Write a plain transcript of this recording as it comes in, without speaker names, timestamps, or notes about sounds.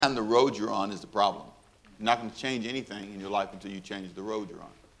And the road you're on is the problem. You're not going to change anything in your life until you change the road you're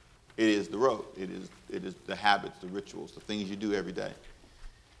on. It is the road. It is the habits, the rituals, the things you do every day.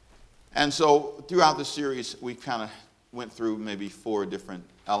 And so throughout the series, we kind of went through maybe 4 different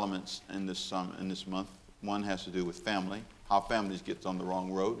elements in this month. One has to do with family, how families get on the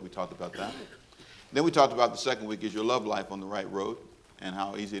wrong road. We talked about that. Then we talked about the second week is your love life on the right road and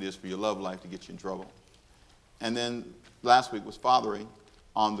how easy it is for your love life to get you in trouble. And then last week was fathering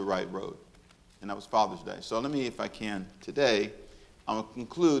on the right road. And that was Father's Day. So let me, if I can, today, I'm going to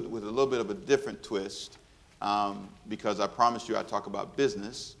conclude with a little bit of a different twist because I promised you I'd talk about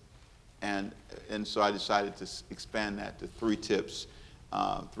business. And so I decided to expand that to 3 tips,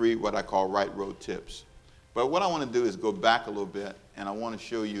 3 what I call right road tips. But what I want to do is go back a little bit, and I want to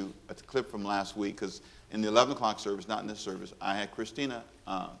show you a clip from last week, because in the 11 o'clock service, not in this service, I had Christina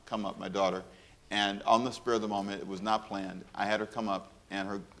come up, my daughter, and on the spur of the moment, it was not planned, I had her come up,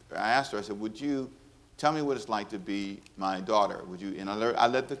 and I asked her, I said, would you tell me what it's like to be my daughter? Would you? And I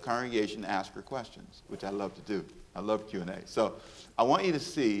let the congregation ask her questions, which I love to do. I love Q&A. So I want you to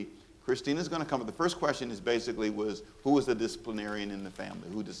see, Christina's going to come up. The first question is basically who was the disciplinarian in the family?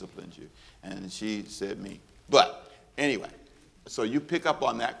 Who disciplined you? And she said me. But anyway, so you pick up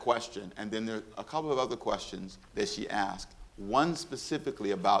on that question, and then there are a couple of other questions that she asked. One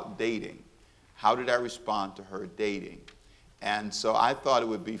specifically about dating. How did I respond to her dating? And so I thought it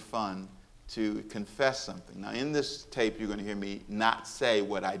would be fun to confess something. Now in this tape, you're going to hear me not say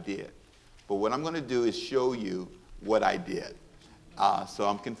what I did. But what I'm going to do is show you what I did. So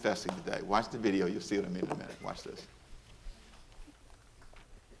I'm confessing today. Watch the video. You'll see what I mean in a minute. Watch this.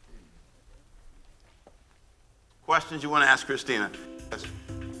 Questions you want to ask Christina? Yes.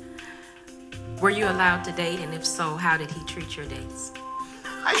 Were you allowed to date? And if so, how did he treat your dates?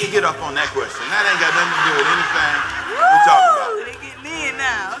 How you get up on that question? That ain't got nothing to do with anything we're talking about. They getting in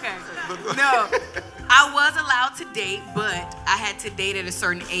now. Okay. No, I was allowed to date, but I had to date at a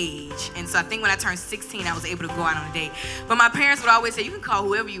certain age. And so I think when I turned 16, I was able to go out on a date. But my parents would always say, you can call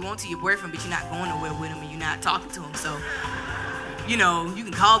whoever you want to your boyfriend, but you're not going nowhere with him and you're not talking to him. So, you know, you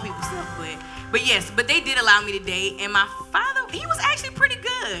can call people stuff, but yes, but they did allow me to date. And my father, he was actually pretty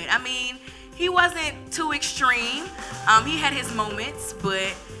good. I mean, he wasn't too extreme. He had his moments,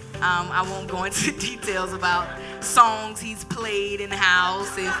 but I won't go into details about songs he's played in the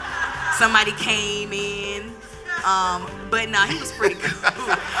house if somebody came in. But no, he was pretty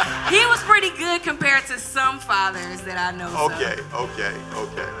cool. He was pretty good compared to some fathers that I know. Okay.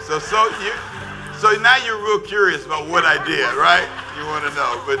 So now you're real curious about what I did, right? You want to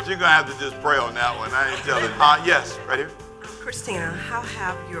know, but you're gonna have to just pray on that one. I ain't telling. Yes, right here. Christina, how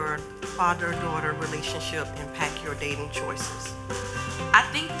have your father-daughter relationship impact your dating choices? I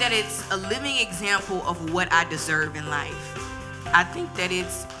think that it's a living example of what I deserve in life. I think that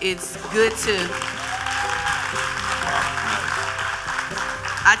it's good to.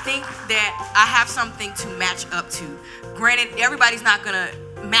 I think that I have something to match up to. Granted, everybody's not gonna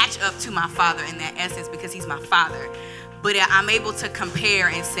match up to my father in that essence because he's my father. But I'm able to compare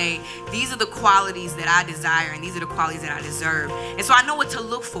and say, these are the qualities that I desire and these are the qualities that I deserve. And so I know what to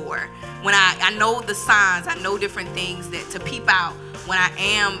look for. When I know the signs, I know different things that to peep out when I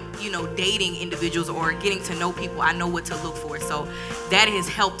am, dating individuals or getting to know people, I know what to look for. So that has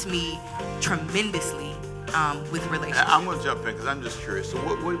helped me tremendously with relationships. I'm going to jump in because I'm just curious. So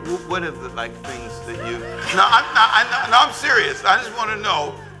what are the things that you... No, I'm serious. I just want to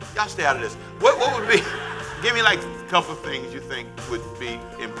know. Y'all stay out of this. What would be... Give me a couple of things you think would be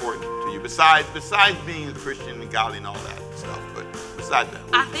important to you besides being a Christian and godly and all that stuff. But besides that,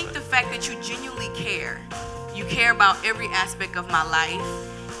 I think the fact that you genuinely care. You care about every aspect of my life,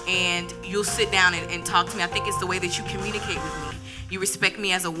 and you'll sit down and talk to me. I think it's the way that you communicate with me. You respect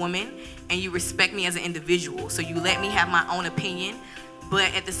me as a woman, and you respect me as an individual. So you let me have my own opinion,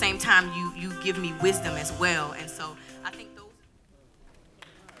 but at the same time, you give me wisdom as well. And so I think those.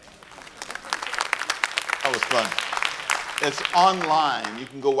 That was fun. It's online. You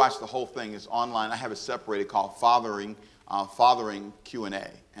can go watch the whole thing. It's online. I have it separated called Fathering Q&A.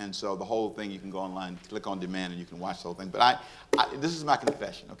 And so the whole thing, you can go online, click on demand, and you can watch the whole thing. But this is my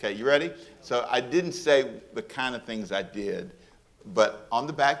confession, okay? You ready? So I didn't say the kind of things I did, but on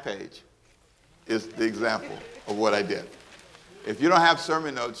the back page is the example of what I did. If you don't have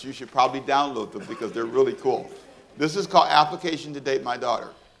sermon notes, you should probably download them because they're really cool. This is called Application to Date My Daughter.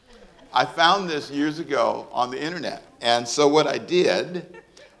 I found this years ago on the internet. And so what I did,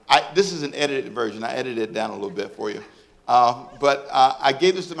 this is an edited version. I edited it down a little bit for you. But I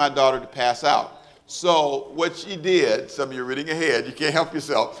gave this to my daughter to pass out. So what she did, some of you are reading ahead, you can't help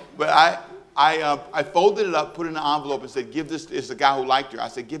yourself, but I folded it up, put it in an envelope, and said, give this, it's a guy who liked her. I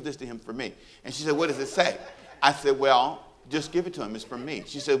said, give this to him for me. And she said, what does it say? I said, well, just give it to him. It's from me.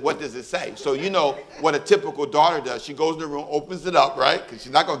 She said, what does it say? So you know what a typical daughter does. She goes in the room, opens it up, right? Because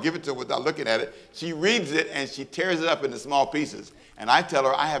she's not going to give it to him without looking at it. She reads it, and she tears it up into small pieces. And I tell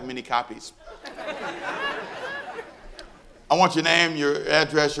her, I have many copies. I want your name, your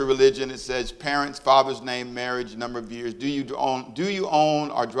address, your religion. It says parents, father's name, marriage, number of years. Do you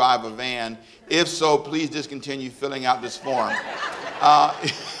own or drive a van? If so, please discontinue filling out this form.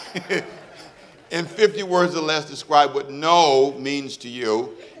 In 50 words or less, describe what no means to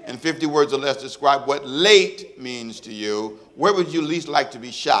you. In 50 words or less, describe what late means to you. Where would you least like to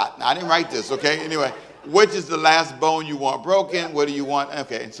be shot? Now, I didn't write this, okay? Anyway, which is the last bone you want broken? What do you want?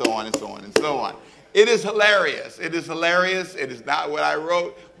 Okay, and so on and so on and so on. It is hilarious. It is hilarious. It is not what I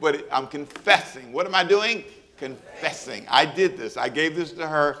wrote, but I'm confessing. What am I doing? Confessing. I did this. I gave this to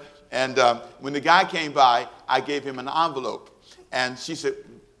her, and when the guy came by, I gave him an envelope, and she said,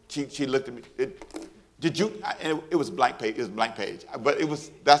 she looked at me. Did you? And it was a blank page. It was a blank page, but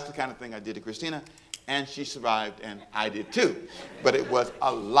that's the kind of thing I did to Christina, and she survived, and I did too. But it was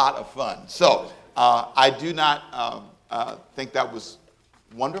a lot of fun. So I do not think that was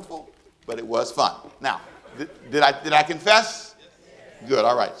wonderful. But it was fun. Now, did I confess? Good,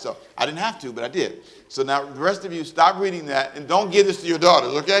 all right. So I didn't have to, but I did. So now the rest of you, stop reading that and don't give this to your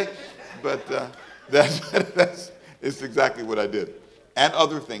daughters, okay? But that's exactly what I did. And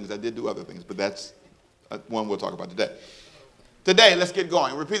other things. I did do other things, but that's one we'll talk about today. Today, let's get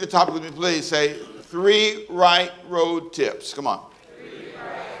going. Repeat the topic with me, please. Say, 3 right road tips. Come on.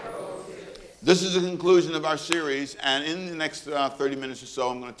 This is the conclusion of our series, and in the next 30 minutes or so,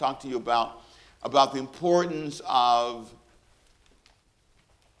 I'm going to talk to you about the importance of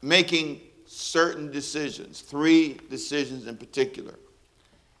making certain decisions, 3 decisions in particular,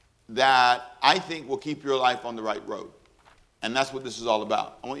 that I think will keep your life on the right road. And that's what this is all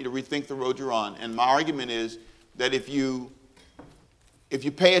about. I want you to rethink the road you're on. And my argument is that if you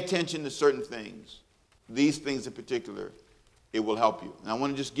pay attention to certain things, these things in particular, it will help you. And I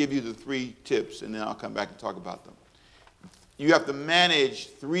want to just give you the 3 tips, and then I'll come back and talk about them. You have to manage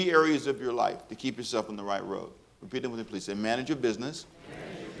 3 areas of your life to keep yourself on the right road. Repeat them with me, please. Say, manage your business.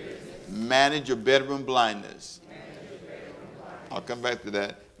 Manage your bedroom blindness. I'll come back to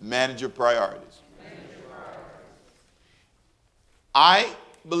that. Manage your priorities. I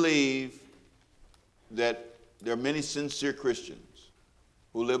believe that there are many sincere Christians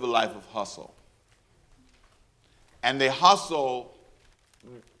who live a life of hustle. And they hustle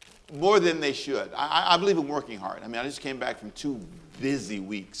more than they should. I believe in working hard. I mean, I just came back from 2 busy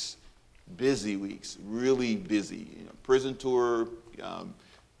weeks, really busy. Prison tour, 4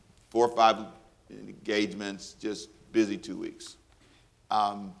 or 5 engagements, just busy 2 weeks.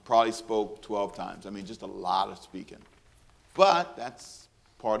 Probably spoke 12 times. I mean, just a lot of speaking. But that's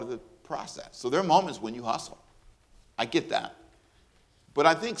part of the process. So there are moments when you hustle. I get that. But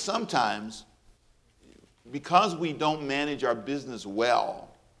I think sometimes, because we don't manage our business well,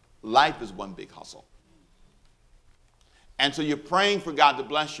 life is one big hustle. And so you're praying for God to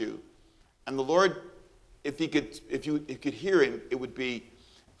bless you, and the Lord, if you could hear him, it would be,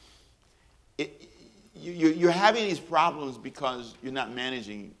 you're having these problems because you're not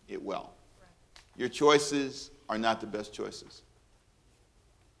managing it well. Your choices are not the best choices.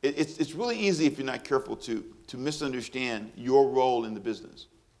 It's really easy, if you're not careful, to misunderstand your role in the business.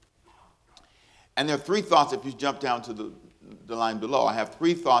 And there are 3 thoughts, if you jump down to the line below. I have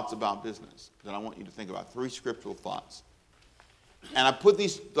 3 thoughts about business that I want you to think about, 3 scriptural thoughts. And I put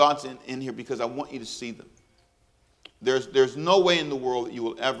these thoughts in here because I want you to see them. There's no way in the world that you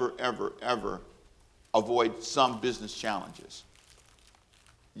will ever avoid some business challenges.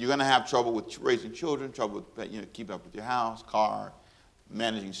 You're going to have trouble with raising children, trouble with keeping up with your house, car,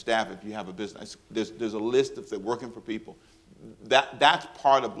 managing staff if you have a business. There's a list of things, working for people. That's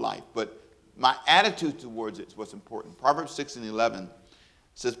part of life. But my attitude towards it is what's important. Proverbs 6:11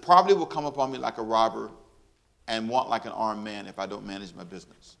 says, poverty will come upon me like a robber and want like an armed man if I don't manage my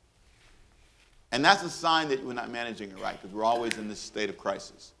business. And that's a sign that we're not managing it right, because we're always in this state of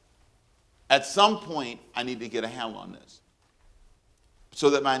crisis. At some point, I need to get a handle on this so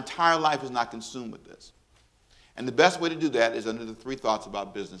that my entire life is not consumed with this. And the best way to do that is under the 3 thoughts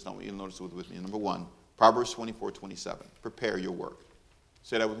about business. I want you to notice with me. Number 1, Proverbs 24:27. Prepare your work.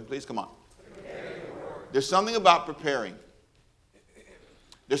 Say that with me, please. Come on. There's something about preparing.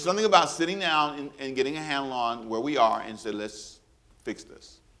 There's something about sitting down and getting a handle on where we are and say, let's fix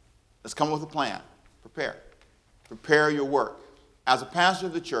this. Let's come up with a plan. Prepare. Prepare your work. As a pastor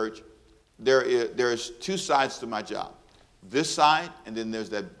of the church, there is 2 sides to my job. this side, and then there's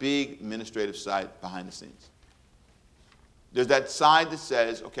that big administrative side behind the scenes. There's that side that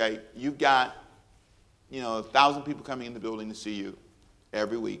says, okay, you've got, 1,000 people coming in the building to see you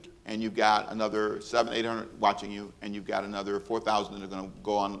every week, and you've got another 700, 800 watching you, and you've got another 4,000 that are going to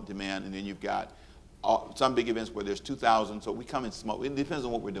go on demand, and then you've got some big events where there's 2,000, so we come in small. It depends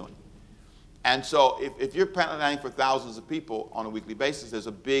on what we're doing. And so if you're planning for thousands of people on a weekly basis, there's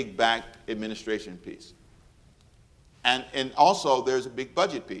a big back administration piece. And also there's a big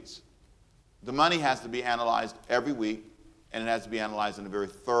budget piece. The money has to be analyzed every week, and it has to be analyzed in a very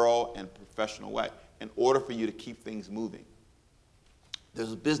thorough and professional way in order for you to keep things moving.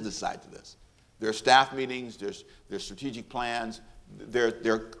 There's a business side to this. There are staff meetings, there's strategic plans,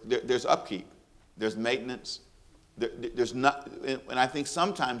 there's upkeep, there's maintenance. There's not, and I think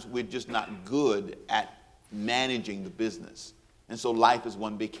sometimes we're just not good at managing the business. And so life is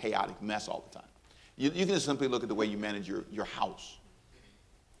one big chaotic mess all the time. You can just simply look at the way you manage your house.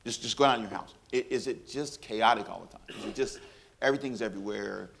 Just go down your house. Is it just chaotic all the time? Is it just everything's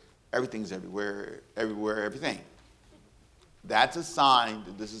everywhere, everything? That's a sign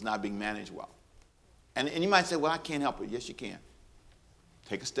that this is not being managed well. And you might say, well, I can't help it. Yes, you can.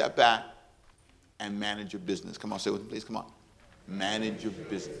 Take a step back and manage your business. Come on, say it with me, please. Come on. Manage your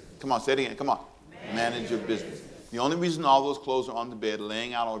business. Come on, say it again. Come on. Manage your business. The only reason all those clothes are on the bed,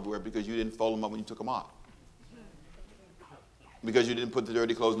 laying out everywhere, because you didn't fold them up when you took them off. Because you didn't put the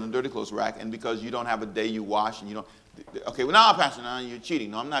dirty clothes in the dirty clothes rack, and because you don't have a day you wash and you don't. Okay, well, now, Pastor, now you're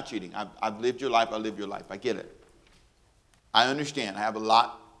cheating. No, I'm not cheating. I've lived your life. I live your life. I get it. I understand. I have a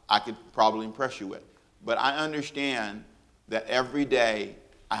lot I could probably impress you with. But I understand that every day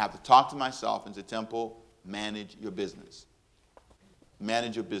I have to talk to myself and say, Temple, manage your business.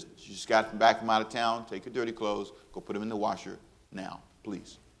 Manage your business. You just got back from out of town, take your dirty clothes, go put them in the washer now,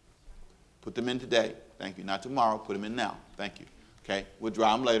 please. Put them in today. Thank you. Not tomorrow. Put them in now. Thank you. Okay? We'll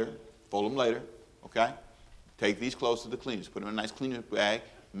dry them later. Fold them later. Okay? Take these clothes to the cleaners. Put them in a nice cleaner bag.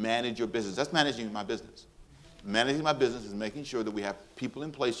 Manage your business. That's managing my business. Managing my business is making sure that we have people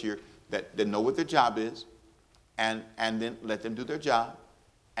in place here that know what their job is, and then let them do their job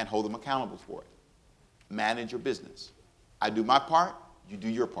and hold them accountable for it. Manage your business. I do my part, you do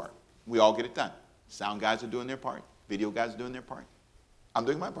your part. We all get it done. Sound guys are doing their part. Video guys are doing their part. I'm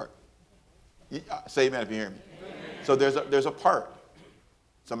doing my part. Say amen if you hear me. Amen. So there's a part.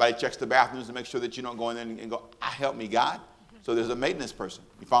 Somebody checks the bathrooms to make sure that you don't go in there and go, help me, God. So there's a maintenance person.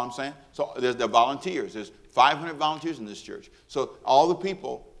 You follow what I'm saying? So there's the volunteers. There's 500 volunteers in this church. So all the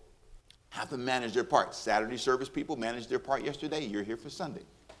people have to manage their part. Saturday service people managed their part yesterday. You're here for Sunday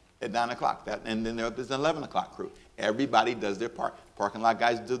at 9 o'clock. And then there's an 11 o'clock crew. Everybody does their part. Parking lot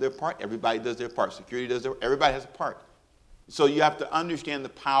guys do their part. Everybody does their part. Security does their part. Everybody has a part. So you have to understand the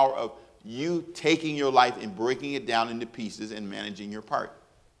power of you taking your life and breaking it down into pieces and managing your part.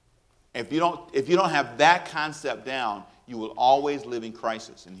 If you don't have that concept down, you will always live in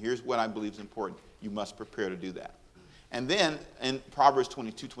crisis. And here's what I believe is important. You must prepare to do that. And then in Proverbs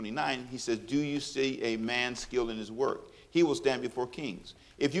 22:29, he says, do you see a man skilled in his work? He will stand before kings.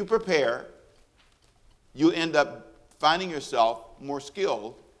 If you prepare, you'll end up finding yourself more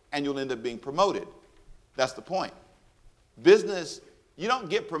skilled, and you'll end up being promoted. That's the point. Business, you don't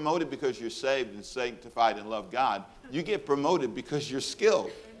get promoted because you're saved and sanctified and love God. You get promoted because you're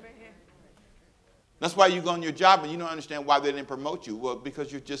skilled. That's why you go on your job and you don't understand why they didn't promote you. Well,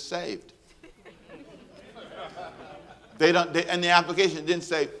 because you're just saved. And the application didn't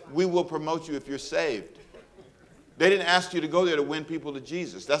say, we will promote you if you're saved. They didn't ask you to go there to win people to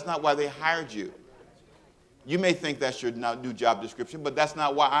Jesus. That's not why they hired you. You may think that's your new job description, but that's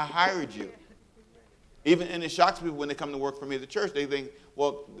not why I hired you. And it shocks people when they come to work for me at the church. They think,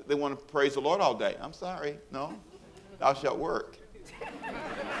 well, they want to praise the Lord all day. I'm sorry. No. Thou shalt work.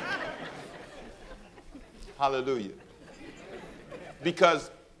 Hallelujah. Because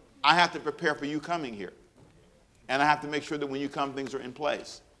I have to prepare for you coming here. And I have to make sure that when you come, things are in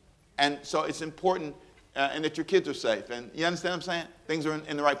place. And so it's important and that your kids are safe. And you understand what I'm saying? Things are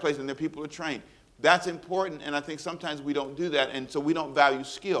in the right place and their people are trained. That's important, and I think sometimes we don't do that, and so we don't value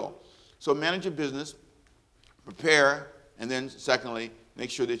skill. So manage your business, prepare, and then secondly,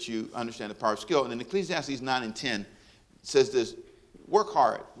 make sure that you understand the power of skill. And then Ecclesiastes 9 and 10 says this, work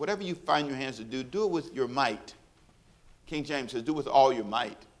hard. Whatever you find your hands to do it with your might. King James says, do it with all your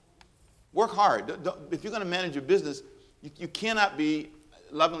might. Work hard. If you're going to manage your business, you cannot be,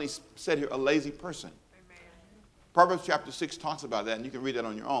 lovingly said here, a lazy person. Amen. Proverbs chapter 6 talks about that, and you can read that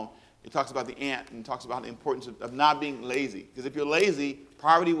on your own. It talks about the ant and talks about the importance of not being lazy. Because if you're lazy,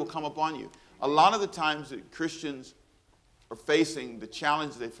 poverty will come upon you. A lot of the times that Christians are facing the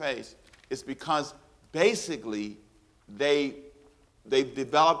challenges they face, it's because basically they've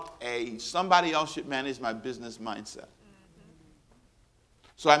developed a somebody else should manage my business mindset.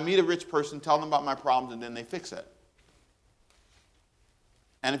 So I meet a rich person, tell them about my problems, and then they fix it.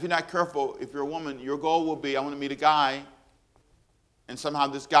 And if you're not careful, if you're a woman, your goal will be, I want to meet a guy, and somehow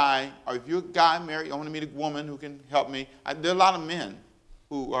this guy, or if you're a guy married, I want to meet a woman who can help me. There are a lot of men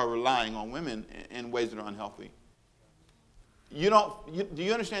who are relying on women in ways that are unhealthy. Do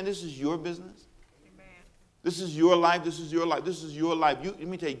you understand this is your business? Amen. This is your life, this is your life, this is your life. Let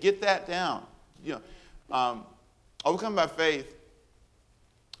me tell you, get that down. Overcome by Faith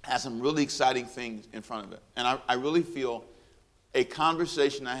has some really exciting things in front of it. And I really feel a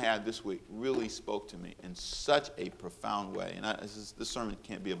conversation I had this week really spoke to me in such a profound way. And this sermon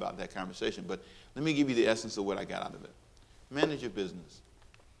can't be about that conversation, but let me give you the essence of what I got out of it. Manage your business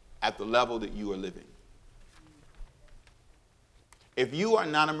at the level that you are living. If you are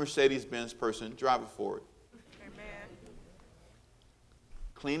not a Mercedes-Benz person, drive a Ford. Amen.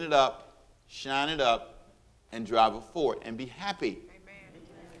 Clean it up, shine it up, and drive a Ford, and be happy.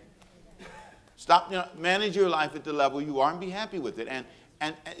 Stop, manage your life at the level you are and be happy with it. And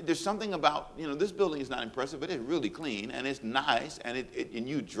there's something about, this building is not impressive, but it's really clean and it's nice and and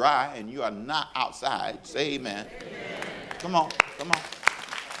you dry and you are not outside. Say amen. Amen. Come on.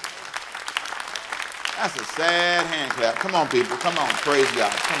 That's a sad hand clap. Come on, people. Come on. Praise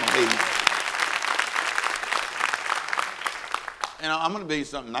God. Come on, amen. I'm going to be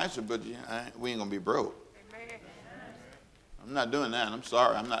something nicer, but we ain't going to be broke. I'm not doing that. I'm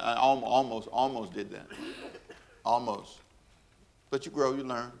sorry. I almost did that. Almost. But you grow, you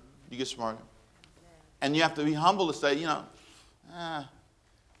learn, you get smarter. And you have to be humble to say,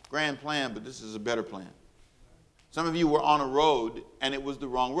 grand plan, but this is a better plan. Some of you were on a road and it was the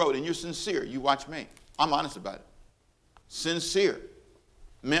wrong road, and you're sincere. You watch me. I'm honest about it. Sincere.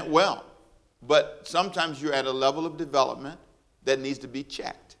 Meant well. But sometimes you're at a level of development that needs to be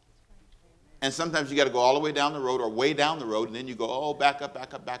checked. And sometimes you got to go all the way down the road or way down the road, and then you go, back up,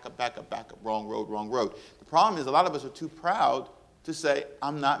 wrong road. The problem is a lot of us are too proud to say,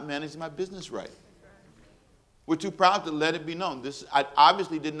 I'm not managing my business right. We're too proud to let it be known. I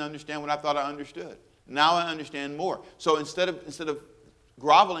obviously didn't understand what I thought I understood. Now I understand more. So instead of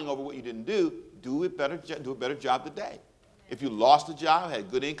groveling over what you didn't do a better job today. If you lost a job, had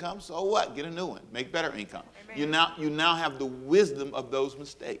good income, so what? Get a new one. Make better income. Amen. You now have the wisdom of those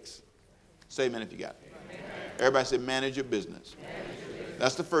mistakes. Say amen if you got it. Amen. Everybody say manage your business.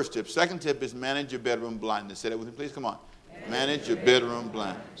 That's the first tip. Second tip is manage your bedroom blindness. Say that with me, please. Come on. Manage your bedroom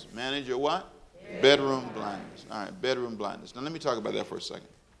blindness. Manage your what? Bedroom blindness. All right, bedroom blindness. Now let me talk about that for a second.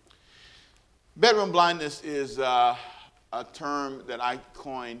 Bedroom blindness is a term that I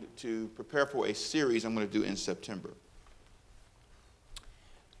coined to prepare for a series I'm going to do in September.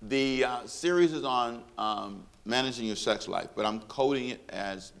 The series is on managing your sex life, but I'm coding it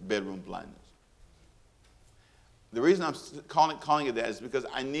as bedroom blindness. The reason I'm calling it that is because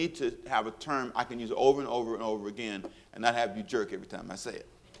I need to have a term I can use over and over and over again and not have you jerk every time I say it.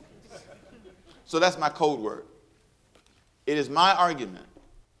 So that's my code word. It is my argument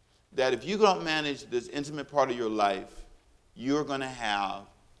that if you don't manage this intimate part of your life, you're going to have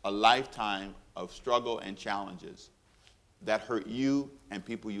a lifetime of struggle and challenges that hurt you and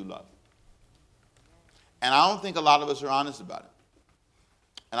people you love. And I don't think a lot of us are honest about it.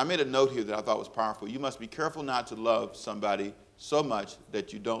 And I made a note here that I thought was powerful. You must be careful not to love somebody so much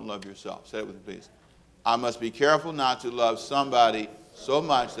that you don't love yourself. Say it with me, please. I must be careful not to love somebody so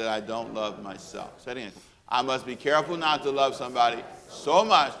much that I don't love myself. Say it again. I must be careful not to love somebody so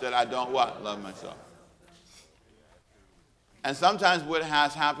much that I don't what? Love myself. And sometimes what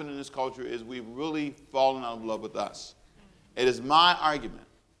has happened in this culture is we've really fallen out of love with us. It is my argument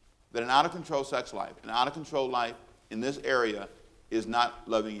that an out-of-control sex life, an out-of-control life in this area is not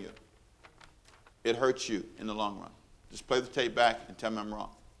loving you. It hurts you in the long run. Just play the tape back and tell me I'm wrong.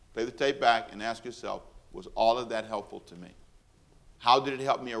 Play the tape back and ask yourself, was all of that helpful to me? How did it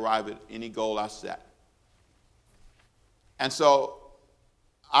help me arrive at any goal I set? And so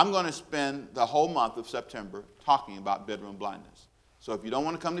I'm going to spend the whole month of September talking about bedroom blindness. So if you don't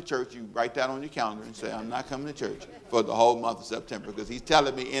want to come to church, you write that on your calendar and say, I'm not coming to church for the whole month of September because he's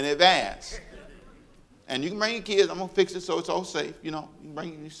telling me in advance. And you can bring your kids. I'm going to fix it so it's all safe. You can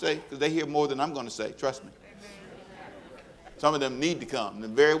bring you safe because they hear more than I'm going to say. Trust me. Some of them need to come. The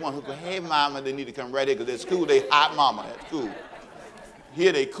very one who go, hey, mama, they need to come right here because at school they hot mama at school.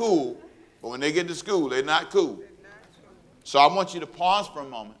 Here they cool, but when they get to school, they're not cool. So I want you to pause for a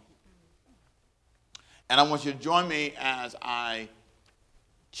moment. And I want you to join me as I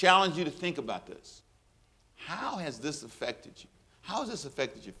challenge you to think about this. How has this affected you? How has this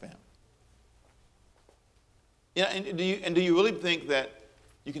affected your family? Yeah, and do you really think that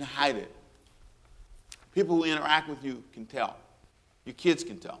you can hide it? People who interact with you can tell. Your kids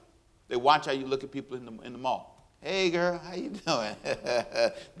can tell. They watch how you look at people in the mall. Hey, girl, how you doing?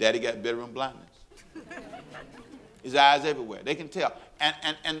 Daddy got bedroom blindness. His eyes everywhere. They can tell.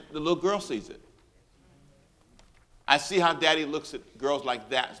 And the little girl sees it. I see how daddy looks at girls like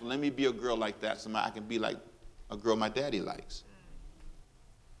that. So let me be a girl like that so I can be like a girl my daddy likes.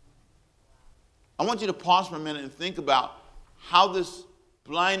 I want you to pause for a minute and think about how this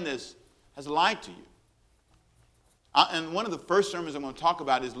blindness has lied to you. And one of the first sermons I'm going to talk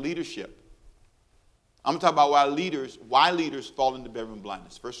about is leadership. I'm going to talk about why leaders fall into bedroom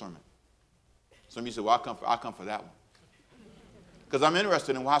blindness. First sermon. Some of you say, well, I'll come for that one. Because I'm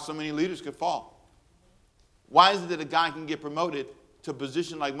interested in why so many leaders could fall. Why is it that a guy can get promoted to a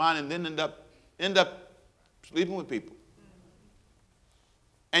position like mine and then end up sleeping with people?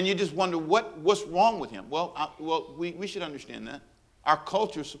 And you just wonder what's wrong with him. Well, we should understand that. Our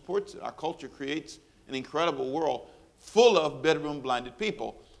culture supports it. Our culture creates an incredible world full of bedroom-blinded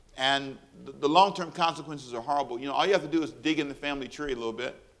people. And the long-term consequences are horrible. You know, all you have to do is dig in the family tree a little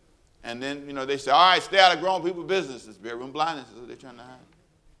bit. And then, you know, they say, all right, stay out of grown people's business. It's bedroom blindness. That's what they're trying to hide.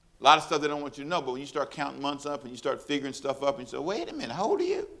 A lot of stuff they don't want you to know. But when you start counting months up and you start figuring stuff up and you say, wait a minute, how old are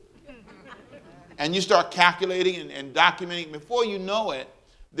you? And you start calculating and documenting. Before you know it,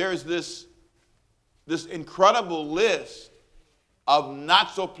 there's this incredible list of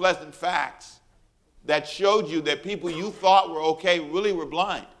not so pleasant facts that showed you that people you thought were okay really were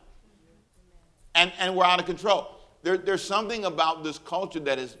blind and were out of control. There's something about this culture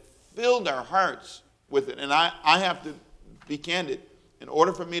that has filled our hearts with it. And I have to be candid. In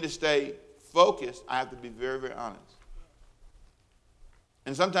order for me to stay focused, I have to be very, very honest.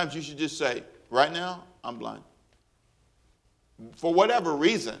 And sometimes you should just say, right now, I'm blind. For whatever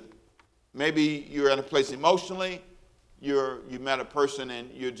reason, maybe you're at a place emotionally, you met a person and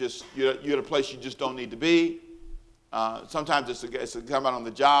you're at a place you just don't need to be. Sometimes it's a comment on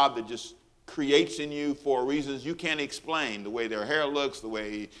the job that just creates in you for reasons you can't explain, the way their hair looks, the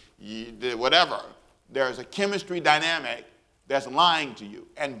way whatever. There's a chemistry dynamic that's lying to you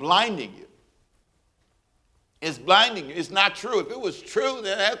and blinding you. It's blinding you. It's not true. If it was true,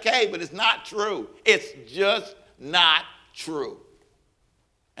 then okay, but it's not true. It's just not true.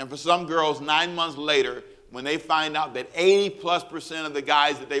 And for some girls, 9 months later, when they find out that 80+% of the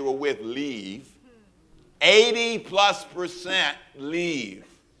guys that they were with leave, 80+% leave.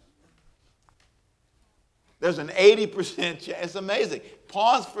 There's an 80% chance. It's amazing.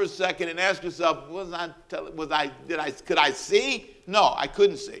 Pause for a second and ask yourself, could I see? No, I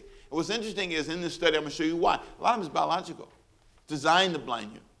couldn't see. What's interesting is in this study, I'm going to show you why. A lot of it is biological. Designed to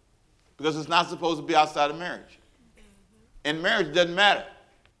blind you. Because it's not supposed to be outside of marriage. In marriage, it doesn't matter.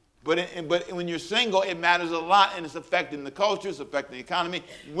 But when you're single, it matters a lot, and it's affecting the culture, it's affecting the economy.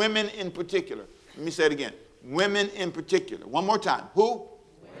 Women in particular. Let me say it again. Women in particular. One more time. Who?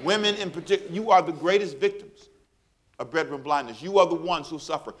 Women in particular. You are the greatest victims of bedroom blindness. You are the ones who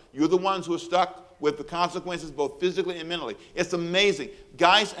suffer. You're the ones who are stuck with the consequences both physically and mentally. It's amazing.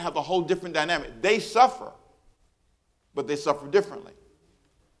 Guys have a whole different dynamic. They suffer, but they suffer differently.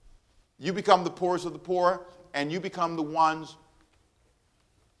 You become the poorest of the poor, and you become the ones.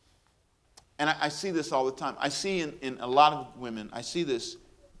 And I see this all the time. I see in a lot of women, I see this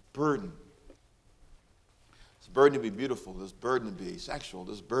burden. This burden to be beautiful, this burden to be sexual,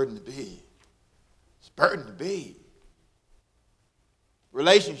 this burden to be. This burden to be.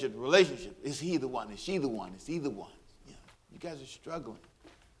 Relationship. Is he the one? Is she the one? Is he the one? You guys are struggling.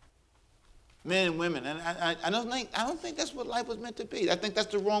 Men and women. And I don't think that's what life was meant to be. I think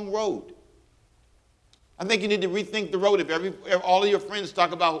that's the wrong road. I think you need to rethink the road if all of your friends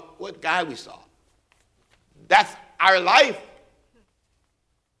talk about what guy we saw. That's our life.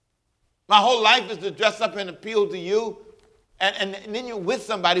 My whole life is to dress up and appeal to you, and then you're with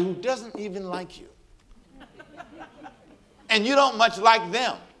somebody who doesn't even like you. And you don't much like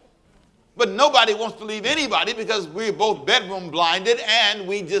them. But nobody wants to leave anybody because we're both bedroom blinded and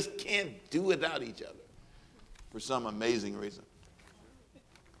we just can't do without each other for some amazing reason.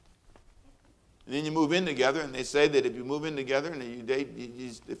 And then you move in together, and they say that if you move in together and you date,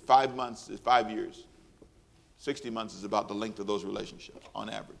 5 months is 5 years. 60 months is about the length of those relationships on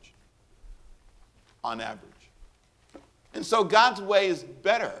average. On average. And so God's way is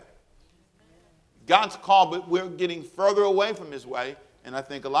better. God's call, but we're getting further away from his way, and I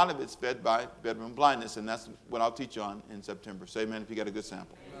think a lot of it's fed by bedroom blindness, and that's what I'll teach on in September. Say amen if you got a good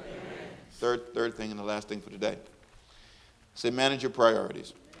sample. Amen. Third thing and the last thing for today. Say manage your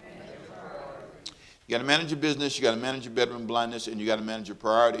priorities. You got to manage your business, you got to manage your bedroom blindness, and you got to manage your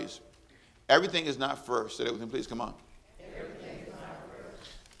priorities. Everything is not first. Say that with me, please. Come on.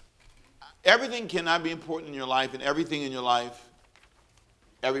 Everything cannot be important in your life, and everything in your life,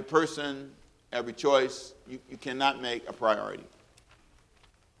 every person, every choice, you cannot make a priority.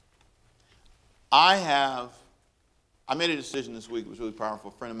 I made a decision this week. It was really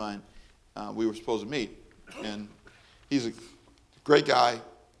powerful. A friend of mine, we were supposed to meet, and he's a great guy,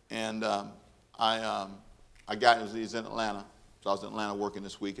 and he's in Atlanta, so I was in Atlanta working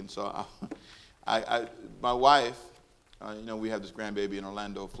this week, and so my wife, we have this grandbaby in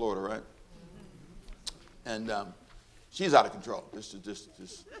Orlando, Florida, right? And she's out of control. Just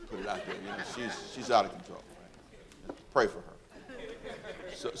put it out there. She's out of control. Right? Pray for her.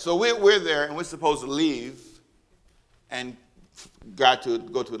 So we're there, and we're supposed to leave and got to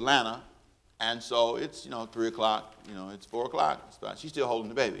go to Atlanta. And so it's 3 o'clock. It's 4 o'clock. She's still holding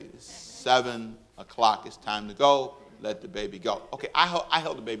the baby. It's 7 o'clock. It's time to go. Let the baby go. Okay, I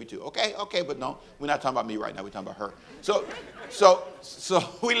held the baby too. Okay, but no, we're not talking about me right now. We're talking about her. So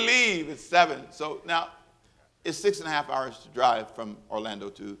we leave at 7. So now it's 6.5 hours to drive from Orlando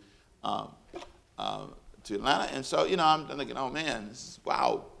to Atlanta. And so I'm thinking, oh man, this is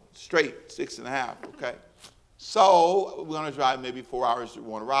wow, straight 6.5. Okay, so we're gonna drive maybe 4 hours to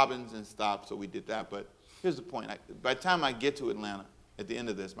Warner Robins and stop. So we did that. But here's the point: by the time I get to Atlanta, at the end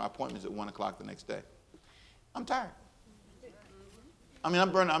of this, my appointment's at 1 o'clock the next day. I'm tired.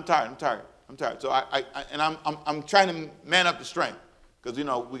 I'm burning. I'm tired. So I'm trying to man up the strength because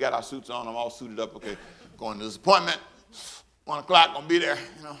we got our suits on. I'm all suited up. Okay, going to this appointment. 1 o'clock, gonna be there.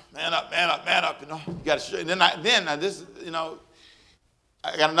 Man up. You got to. And then I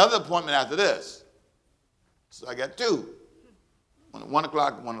got another appointment after this. So I got 2. One at 1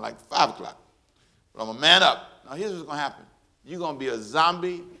 o'clock, one at like 5 o'clock. But I'm gonna man up. Now here's what's gonna happen. You're gonna be a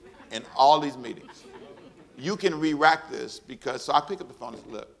zombie in all these meetings. You can re-rack this because, so I pick up the phone and say,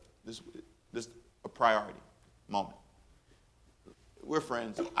 look, this is a priority moment. We're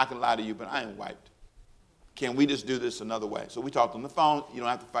friends. I can lie to you, but I ain't wiped. Can we just do this another way? So we talked on the phone. You don't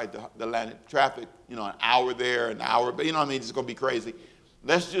have to fight the Atlanta traffic, an hour there, an hour, but it's going to be crazy.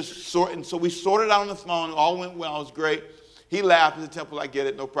 Let's just sort. And so we sorted out on the phone. It all went well. It was great. He laughed. He said, Temple, I get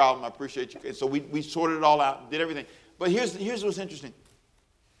it. No problem. I appreciate you. And so we sorted it all out, did everything. But here's what's interesting.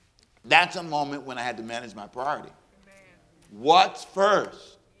 That's a moment when I had to manage my priority. Amen. What's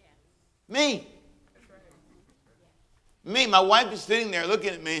first? Yeah. Me. Right. Me. My wife is sitting there looking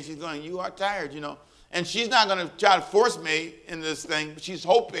at me and she's going, you are tired, And she's not going to try to force me in this thing. But she's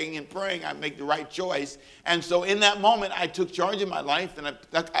hoping and praying I make the right choice. And so in that moment, I took charge of my life. And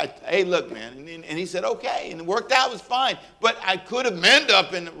hey, look, man. And he said, okay. And it worked out. It was fine. But I could have manned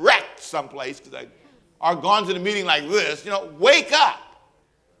up and wrecked someplace because or gone to the meeting like this. Wake up.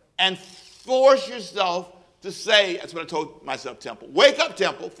 And force yourself to say, that's what I told myself, Temple. Wake up,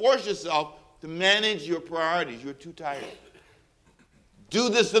 Temple. Force yourself to manage your priorities. You're too tired. Do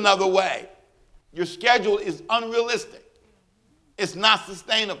this another way. Your schedule is unrealistic. It's not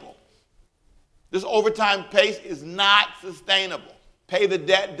sustainable. This overtime pace is not sustainable. Pay the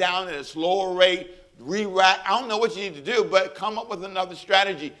debt down at a slower rate. Re-rack. I don't know what you need to do, but come up with another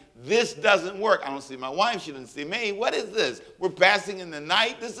strategy. This doesn't work. I don't see my wife. She doesn't see me. What is this? We're passing in the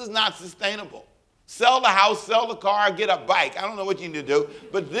night. This is not sustainable. Sell the house, sell the car, get a bike. I don't know what you need to do,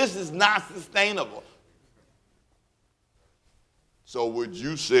 but this is not sustainable. So would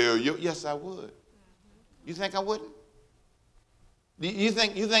you sell your? Yes, I would. You think I wouldn't? You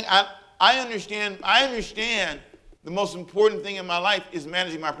think I understand the most important thing in my life is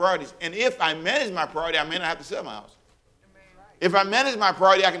managing my priorities. And if I manage my priority, I may not have to sell my house. If I manage my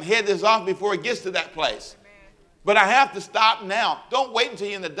priority, I can head this off before it gets to that place. But I have to stop now. Don't wait until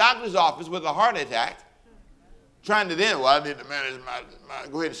you're in the doctor's office with a heart attack. Trying to then, I need to manage my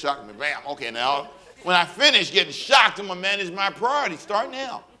go ahead and shock me. Bam, okay, now. When I finish getting shocked, I'm going to manage my priorities. Start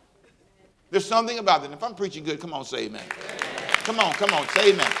now. There's something about that. If I'm preaching good, come on, say amen. Come on,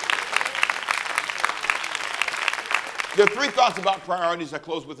 say amen. There are 3 thoughts about priorities I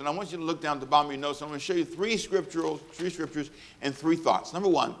close with, and I want you to look down at the bottom of your notes. I'm going to show you 3 scriptures and 3 thoughts. Number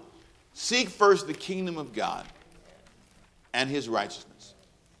 1, seek first the kingdom of God and his righteousness.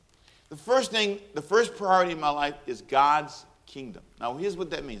 The first priority in my life is God's kingdom. Now, here's what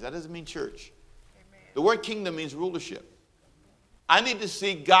that means. That doesn't mean church. Amen. The word kingdom means rulership. I need to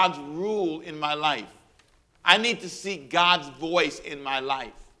seek God's rule in my life. I need to seek God's voice in my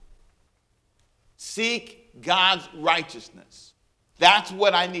life. Seek God's righteousness. That's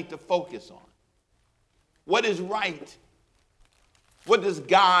what I need to focus on. What is right? What does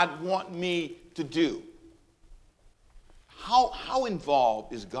God want me to do? How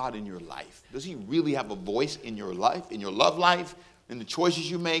involved is God in your life? Does he really have a voice in your life, in your love life, and the choices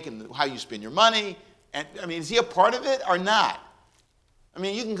you make and how you spend your money. And I mean, is he a part of it or not? I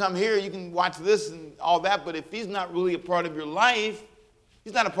mean, you can come here, you can watch this and all that, but if he's not really a part of your life,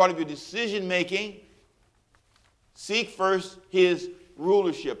 he's not a part of your decision making. Seek first his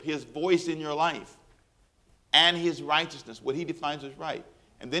rulership, his voice in your life, and his righteousness, what he defines as right.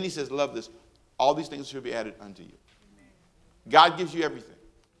 And then he says, love this, all these things shall be added unto you. God gives you everything.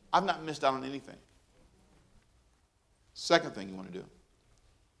 I've not missed out on anything. Second thing you want to do,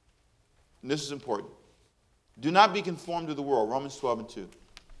 and this is important, do not be conformed to the world, Romans 12:2.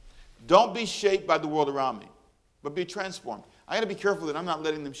 Don't be shaped by the world around me, but be transformed. I got to be careful that I'm not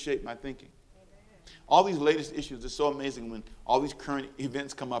letting them shape my thinking. All these latest issues are so amazing when all these current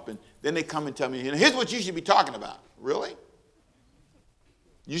events come up and then they come and tell me, here's what you should be talking about. Really?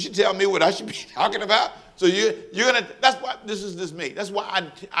 You should tell me what I should be talking about? So you're going to, that's why, this is just me. That's why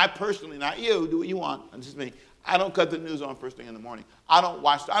I personally, not you, do what you want. This is me. I don't cut the news on first thing in the morning.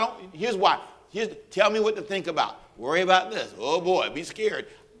 Here's why. Tell me what to think about. Worry about this. Oh boy, be scared.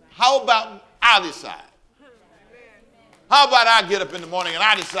 How about I decide? How about I get up in the morning and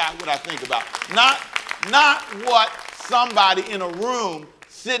I decide what I think about? Not what somebody in a room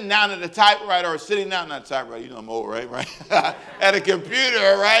sitting down at a typewriter or sitting down, not a typewriter, you know I'm old, right? At a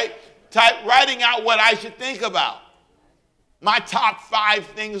computer, right? Writing out what I should think about. My top 5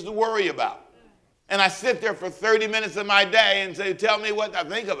 things to worry about. And I sit there for 30 minutes of my day and say, tell me what I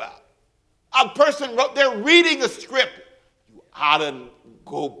think about. A person they're reading a script. You ought to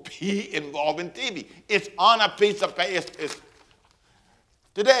go be involved in TV. It's on a piece of paper.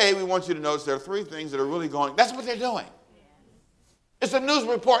 Today, we want you to notice there are 3 things that are really going. That's what they're doing. It's a news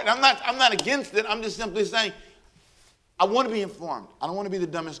report, and I'm not against it. I'm just simply saying, I want to be informed. I don't want to be the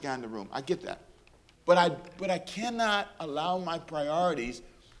dumbest guy in the room. I get that. But I cannot allow my priorities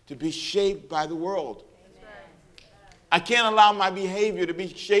to be shaped by the world. I can't allow my behavior to be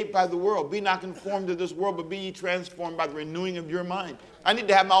shaped by the world. Be not conformed to this world, but be ye transformed by the renewing of your mind. I need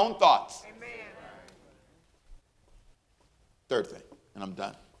to have my own thoughts. Amen. Third thing, and I'm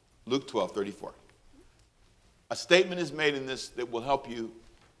done. Luke 12:34. A statement is made in this that will help you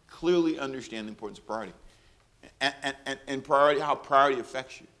clearly understand the importance of priority. And priority, how priority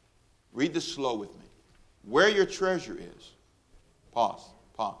affects you. Read this slow with me. Where your treasure is. Pause.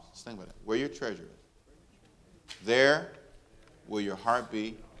 Let's think about it. Where your treasure is. There will your heart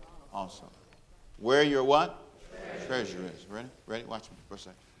be also. Where your what? Treasure is. Ready? Watch me for a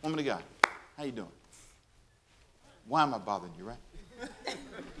second. Woman of God, how you doing? Why am I bothering you, right?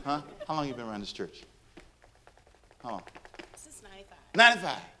 Huh? How long you been around this church? How long? Since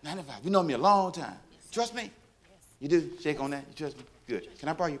 95. 95. You know me a long time. Yes. Trust me? Yes. You do? Shake on that? You trust me? Good. Can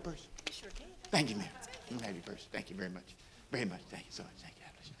I borrow your purse? You sure can. Thank you, ma'am. You can have your purse. Thank you very much. Very much. Thank you so much. Thank you.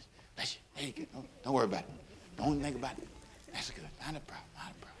 Bless you. There you go. Don't worry about it. Don't think about it. That's good. Not a problem.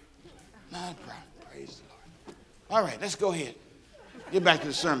 Praise the Lord. All right, let's go ahead. Get back to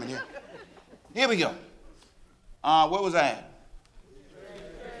the sermon here. Here we go. Where was I at?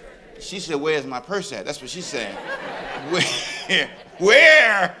 She said, where's my purse at? That's what she said.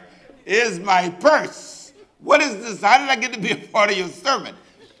 Where is my purse? What is this? How did I get to be a part of your sermon?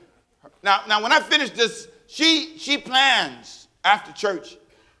 Now when I finish this, she plans after church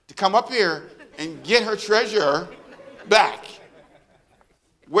to come up here and get her treasure back.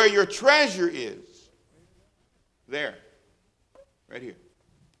 Where your treasure is, there, right here.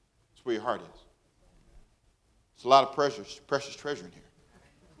 That's where your heart is. There's a lot of precious treasure in here.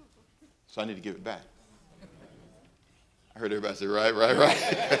 So I need to give it back. I heard everybody say,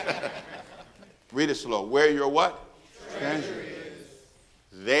 right. Read it slow. Where your what? Treasure is.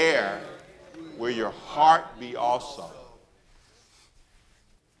 There will your heart be also.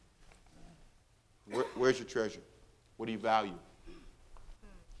 Where's your treasure? What do you value?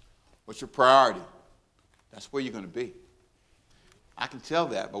 What's your priority? That's where you're going to be. I can tell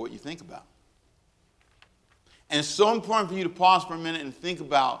that by what you think about. And it's so important for you to pause for a minute and think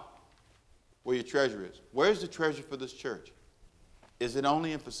about where your treasure is. Where's the treasure for this church? Is it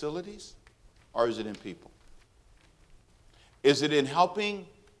only in facilities or is it in people? Is it in helping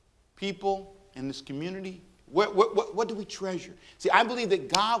people in this community? What do we treasure? See, I believe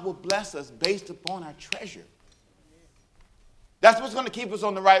that God will bless us based upon our treasure. That's what's going to keep us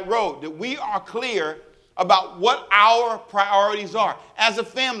on the right road, that we are clear about what our priorities are. As a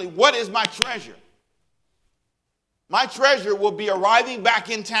family, what is my treasure? My treasure will be arriving back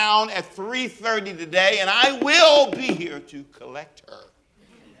in town at 3:30 today, and I will be here to collect her.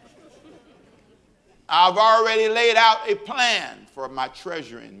 I've already laid out a plan for my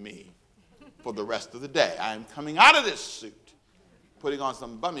treasure in me for the rest of the day. I am coming out of this suit, putting on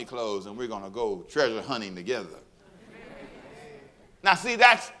some bummy clothes, and we're going to go treasure hunting together. Now, see,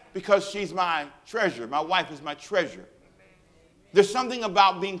 that's because she's my treasure. My wife is my treasure. There's something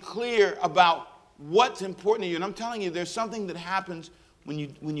about being clear about what's important to you. And I'm telling you, there's something that happens when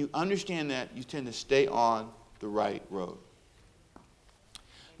you understand that, you tend to stay on the right road.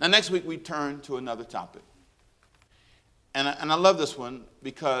 Now, next week, we turn to another topic. And I love this one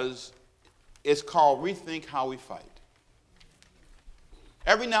because it's called Rethink How We Fight.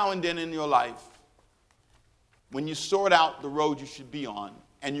 Every now and then in your life, when you sort out the road you should be on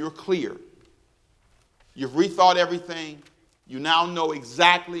and you're clear, you've rethought everything, you now know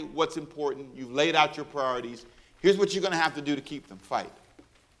exactly what's important, you've laid out your priorities, here's what you're going to have to do to keep them. Fight.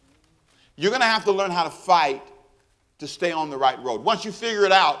 You're going to have to learn how to fight to stay on the right road. Once you figure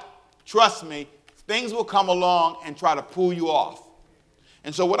it out, trust me, things will come along and try to pull you off.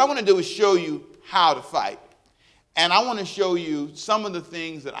 And so what I want to do is show you how to fight. And I want to show you some of the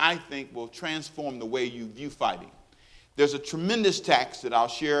things that I think will transform the way you view fighting. There's a tremendous text that I'll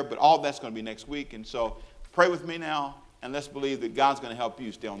share, but all that's going to be next week. And so pray with me now, and let's believe that God's going to help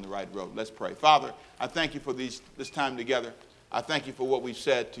you stay on the right road. Let's pray. Father, I thank you for this time together. I thank you for what we've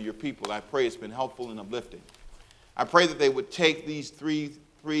said to your people. I pray it's been helpful and uplifting. I pray that they would take these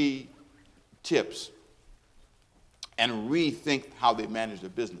three tips and rethink how they manage their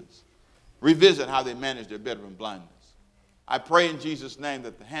business. Revisit how they manage their bedroom blindness. I pray in Jesus' name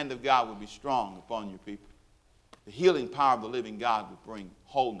that the hand of God will be strong upon your people. The healing power of the living God will bring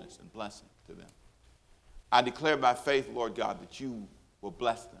wholeness and blessing to them. I declare by faith, Lord God, that you will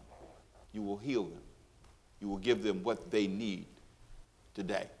bless them. You will heal them. You will give them what they need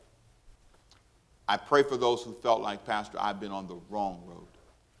today. I pray for those who felt like, Pastor, I've been on the wrong road.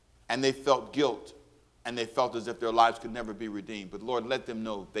 And they felt guilt. And they felt as if their lives could never be redeemed. But Lord, let them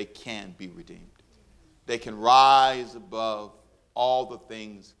know they can be redeemed. They can rise above all the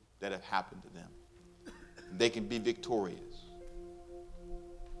things that have happened to them. They can be victorious.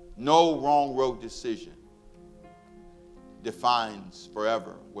 No wrong road decision defines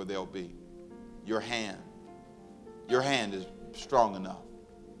forever where they'll be. Your hand is strong enough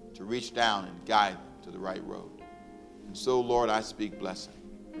to reach down and guide them to the right road. And so, Lord, I speak blessing.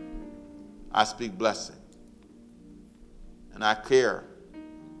 I speak blessing. And I care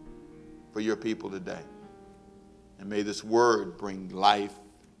for your people today. And may this word bring life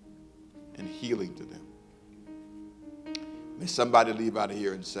and healing to them. May somebody leave out of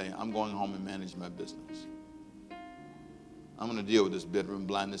here and say, I'm going home and manage my business. I'm going to deal with this bedroom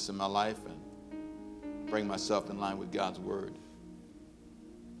blindness in my life and bring myself in line with God's word.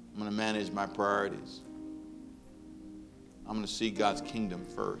 I'm going to manage my priorities. I'm going to see God's kingdom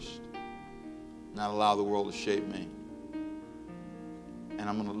first. Not allow the world to shape me. And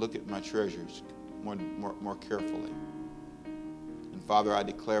I'm going to look at my treasures more carefully. And Father, I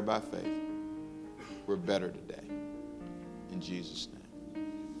declare by faith, we're better today. In Jesus' name.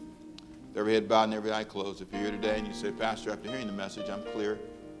 With every head bowed and every eye closed. If you're here today and you say, Pastor, after hearing the message, I'm clear.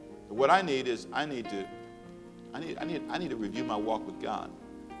 But what I need is I need to review my walk with God.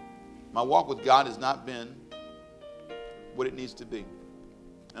 My walk with God has not been what it needs to be.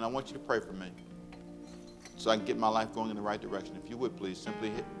 And I want you to pray for me so I can get my life going in the right direction. If you would, please,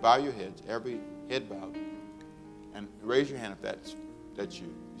 simply bow your heads, every head bowed, and raise your hand if that's you.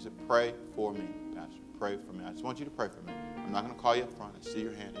 You said, pray for me, Pastor. Pray for me. I just want you to pray for me. I'm not going to call you up front. I see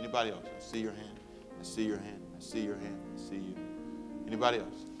your hand. Anybody else? I see your hand. I see your hand. I see your hand. I see you. Anybody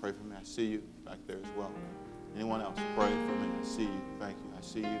else? Pray for me. I see you back there as well. Anyone else? Pray for me. I see you. Thank you. I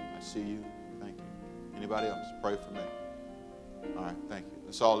see you. I see you. Thank you. Anybody else? Pray for me. All right. Thank you.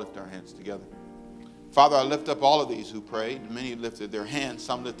 Let's all lift our hands together. Father, I lift up all of these who prayed. Many lifted their hands.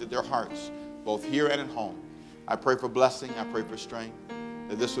 Some lifted their hearts, both here and at home. I pray for blessing. I pray for strength,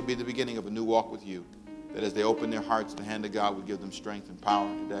 that this would be the beginning of a new walk with you, that as they open their hearts, the hand of God would give them strength and power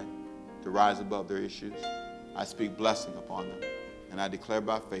today to rise above their issues. I speak blessing upon them, and I declare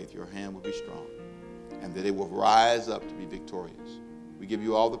by faith your hand will be strong, and that it will rise up to be victorious. We give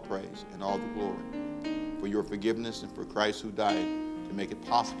you all the praise and all the glory for your forgiveness and for Christ who died to make it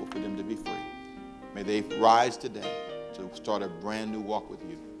possible for them to be free. May they rise today to start a brand new walk with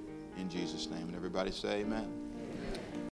you. In Jesus' name. And everybody say amen.